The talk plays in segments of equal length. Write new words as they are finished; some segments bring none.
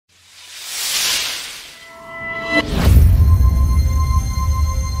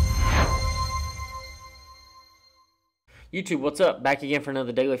YouTube, what's up? Back again for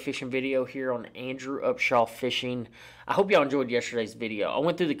another daily fishing video here on Andrew Upshaw Fishing. I hope y'all enjoyed yesterday's video. I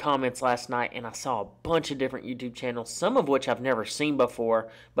went through the comments last night and I saw a bunch of different YouTube channels, some of which I've never seen before,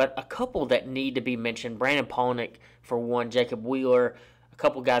 but a couple that need to be mentioned. Brandon Polnick, for one, Jacob Wheeler, a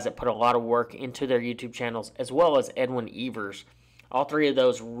couple guys that put a lot of work into their YouTube channels, as well as Edwin Evers. All three of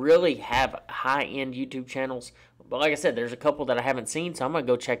those really have high-end YouTube channels. But like I said, there's a couple that I haven't seen, so I'm going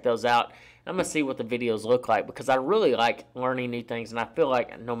to go check those out. I'm going to see what the videos look like because I really like learning new things, and I feel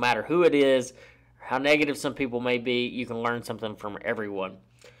like no matter who it is, how negative some people may be, you can learn something from everyone.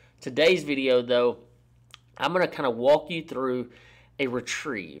 Today's video, though, I'm going to kind of walk you through a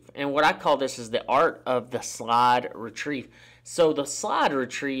retrieve. And what I call this is the art of the slide retrieve. So the slide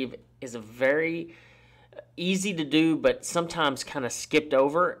retrieve is a very easy to do, but sometimes kind of skipped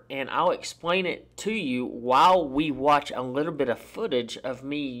over, and I'll explain it to you while we watch a little bit of footage of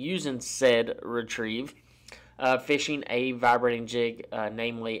me using said retrieve, fishing a vibrating jig,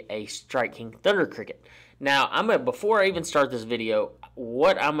 namely a Strike King Thunder Cricket. Now, before I even start this video,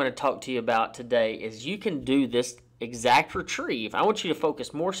 what I'm going to talk to you about today is you can do this exact retrieve. I want you to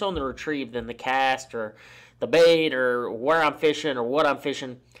focus more so on the retrieve than the cast or the bait or where I'm fishing or what I'm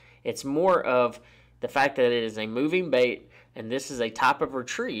fishing. It's more of the fact that it is a moving bait, and this is a type of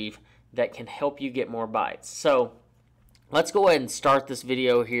retrieve that can help you get more bites. So let's go ahead and start this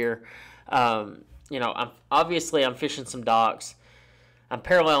video here. I'm fishing some docks. I'm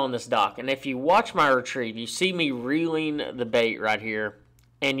paralleling this dock, and if you watch my retrieve, you see me reeling the bait right here,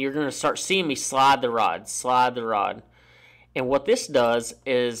 and you're going to start seeing me slide the rod. And what this does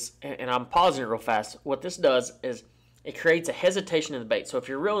is, and I'm pausing it real fast, what this does is it creates a hesitation in the bait. So if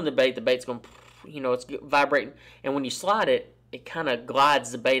you're reeling the bait's going to, it's vibrating, and when you slide it, it kind of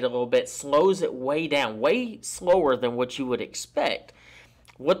glides the bait a little bit, slows it way down, way slower than what you would expect.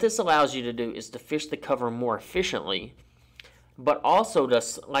 What this allows you to do is to fish the cover more efficiently, but also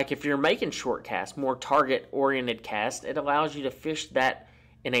like if you're making short casts, more target-oriented casts, it allows you to fish that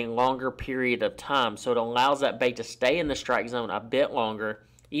in a longer period of time. So it allows that bait to stay in the strike zone a bit longer,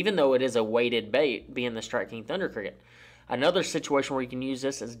 even though it is a weighted bait, being the Strike King Thunder Cricket. Another situation where you can use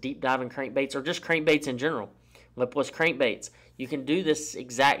this is deep diving crankbaits or just crankbaits in general, lipless crankbaits. You can do this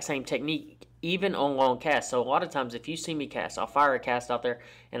exact same technique even on long casts. So a lot of times if you see me cast, I'll fire a cast out there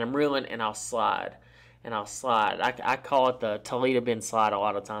and I'm reeling and I'll slide. I call it the Toledo Bend slide a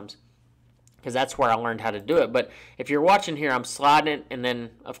lot of times because that's where I learned how to do it. But if you're watching here, I'm sliding it, and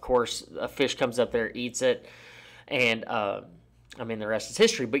then of course a fish comes up there, eats it, and the rest is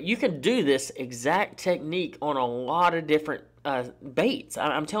history. But you can do this exact technique on a lot of different baits.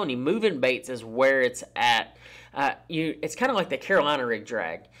 I'm telling you, moving baits is where it's at. It's kind of like the Carolina rig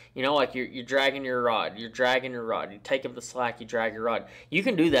drag. Like you're dragging your rod. You take up the slack, you drag your rod. You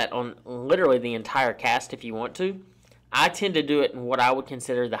can do that on literally the entire cast if you want to. I tend to do it in what I would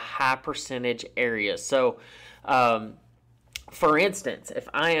consider the high percentage areas. So, for instance, if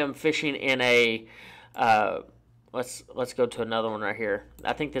I am fishing in a Let's go to another one right here.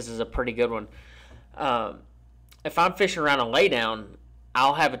 I think this is a pretty good one. If I'm fishing around a laydown,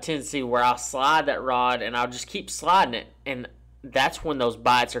 I'll have a tendency where I'll slide that rod and I'll just keep sliding it, and that's when those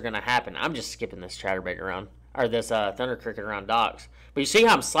bites are going to happen. I'm just skipping this chatterbait around, or this Thunder Cricket around docks. But you see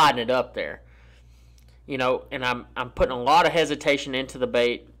how I'm sliding it up there, and I'm putting a lot of hesitation into the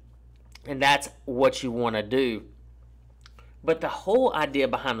bait, and that's what you want to do. But the whole idea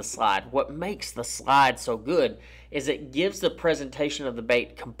behind the slide, what makes the slide so good, is it gives the presentation of the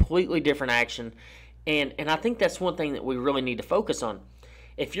bait completely different action. And I think that's one thing that we really need to focus on.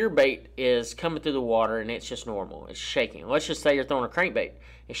 If your bait is coming through the water and it's just normal, it's shaking. Let's just say you're throwing a crankbait.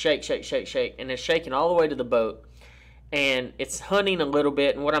 It shake, and it's shaking all the way to the boat. And it's hunting a little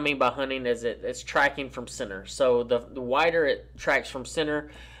bit. And what I mean by hunting is it's tracking from center. So the wider it tracks from center,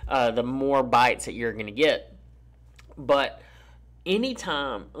 the more bites that you're going to get. But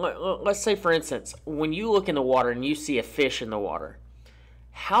anytime, let's say for instance, when you look in the water and you see a fish in the water,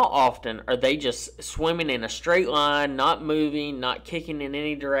 how often are they just swimming in a straight line, not moving, not kicking in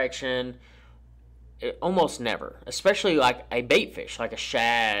any direction? Almost never, especially like a bait fish, like a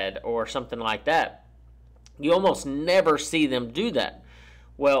shad or something like that. You almost never see them do that.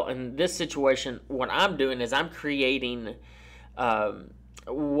 Well, in this situation, what I'm doing is I'm creating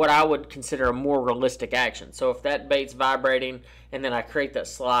what I would consider a more realistic action. So if that bait's vibrating and then I create that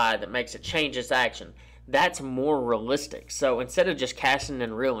slide that makes it change its action, that's more realistic. So instead of just casting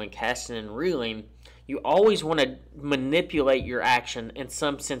and reeling, you always want to manipulate your action in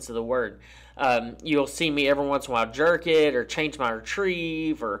some sense of the word. You'll see me every once in a while jerk it or change my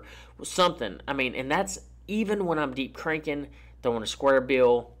retrieve or something. And that's even when I'm deep cranking, throwing a square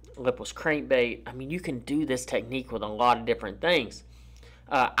bill, lipless crankbait. I mean, you can do this technique with a lot of different things.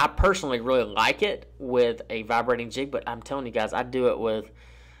 I personally really like it with a vibrating jig, but I'm telling you guys, I do it with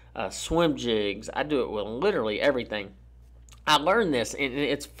swim jigs. I do it with literally everything. I learned this, and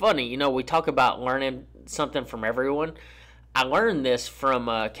it's funny. You know, we talk about learning something from everyone. I learned this from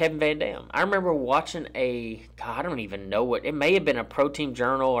Kevin Van Dam. I remember watching I don't even know what, it may have been a Pro Team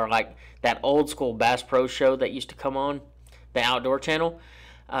Journal or like that old school Bass Pro show that used to come on, the Outdoor Channel.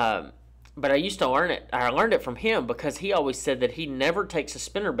 But I used to learn it. I learned it from him because he always said that he never takes a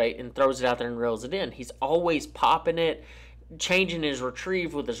spinnerbait and throws it out there and reels it in. He's always popping it, changing his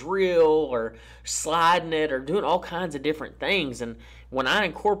retrieve with his reel, or sliding it, or doing all kinds of different things. And when I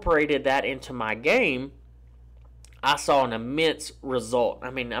incorporated that into my game, I saw an immense result.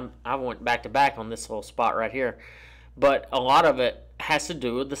 I mean, I went back to back on this little spot right here, but a lot of it has to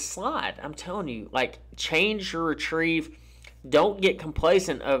do with the slide. I'm telling you, like, change your retrieve. Don't get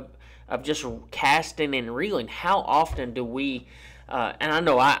complacent of just casting and reeling. How often do we, and I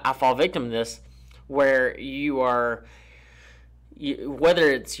know I fall victim to this, where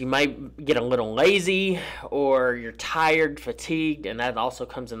whether it's you might get a little lazy or you're tired, fatigued, and that also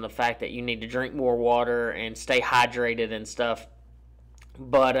comes in the fact that you need to drink more water and stay hydrated and stuff.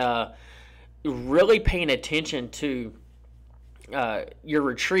 But really paying attention to your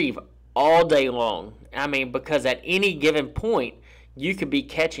retrieve all day long. I mean, because at any given point, you could be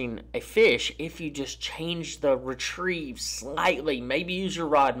catching a fish if you just change the retrieve slightly. Maybe use your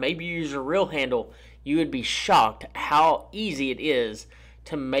rod, maybe use your reel handle. You would be shocked how easy it is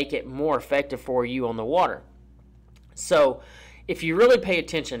to make it more effective for you on the water. So if you really pay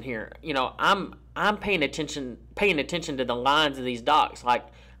attention here, you know, I'm paying attention to the lines of these docks. Like,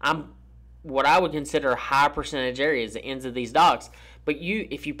 I'm what I would consider high percentage areas, the ends of these docks. But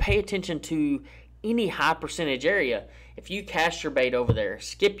if you pay attention to any high percentage area, if you cast your bait over there,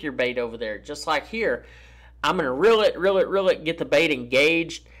 skip your bait over there, just like here, I'm going to reel it, get the bait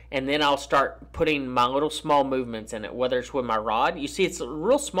engaged, and then I'll start putting my little small movements in it, whether it's with my rod. You see, it's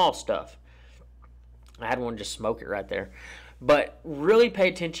real small stuff. I had one just smoke it right there. But really pay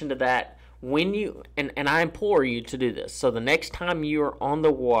attention to that when you, and I implore you to do this. So the next time you are on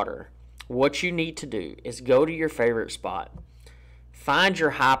the water, what you need to do is go to your favorite spot. Find your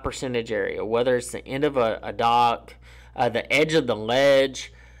high percentage area, whether it's the end of a dock, the edge of the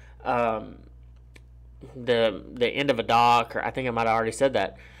ledge, the end of a dock, or I think I might have already said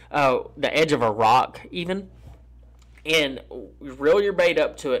that, the edge of a rock even, and reel your bait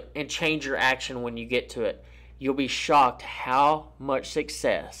up to it and change your action when you get to it. You'll be shocked how much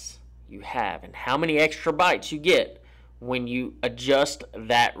success you have and how many extra bites you get when you adjust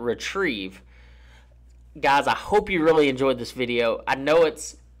that retrieve. Guys, I hope you really enjoyed this video. I know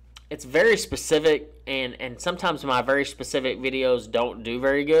it's very specific, and sometimes my very specific videos don't do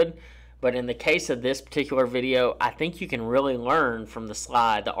very good. But in the case of this particular video, I think you can really learn from the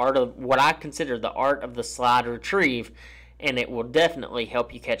slide, the art of what I consider the art of the slide retrieve, and it will definitely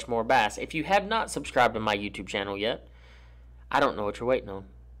help you catch more bass. If you have not subscribed to my YouTube channel yet, I don't know what you're waiting on.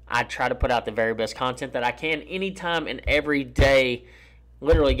 I try to put out the very best content that I can anytime and every day.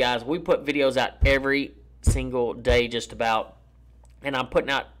 Literally, guys, we put videos out every single day just about. And I'm putting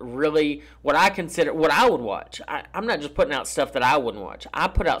out really what I consider, what I would watch. I'm not just putting out stuff that I wouldn't watch. I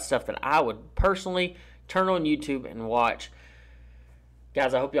put out stuff that I would personally turn on YouTube and watch.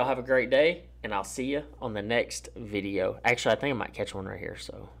 Guys, I hope y'all have a great day, and I'll see you on the next video. Actually, I think I might catch one right here,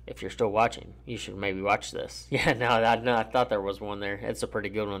 so if you're still watching, you should maybe watch this. Yeah, no, I thought there was one there. It's a pretty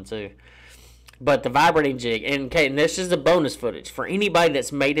good one, too. But the vibrating jig, and this is the bonus footage. For anybody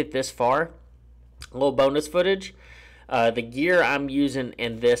that's made it this far, a little bonus footage. The gear I'm using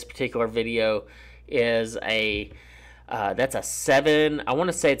in this particular video is that's a 7, I want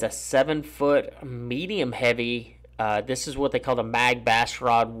to say it's a 7-foot medium heavy. This is what they call the Mag Bass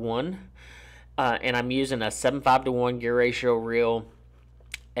Rod 1. And I'm using a 7.5-to-1 gear ratio reel,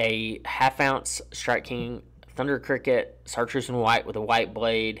 a 1/2 ounce Strike King Thunder Cricket Chartreuse and White with a white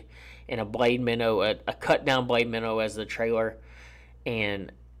blade, and a blade minnow, a cut down blade minnow as the trailer,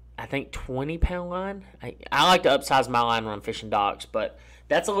 and I think 20-pound line. I like to upsize my line when I'm fishing docks, but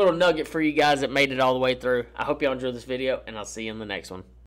that's a little nugget for you guys that made it all the way through. I hope y'all enjoyed this video, and I'll see you in the next one.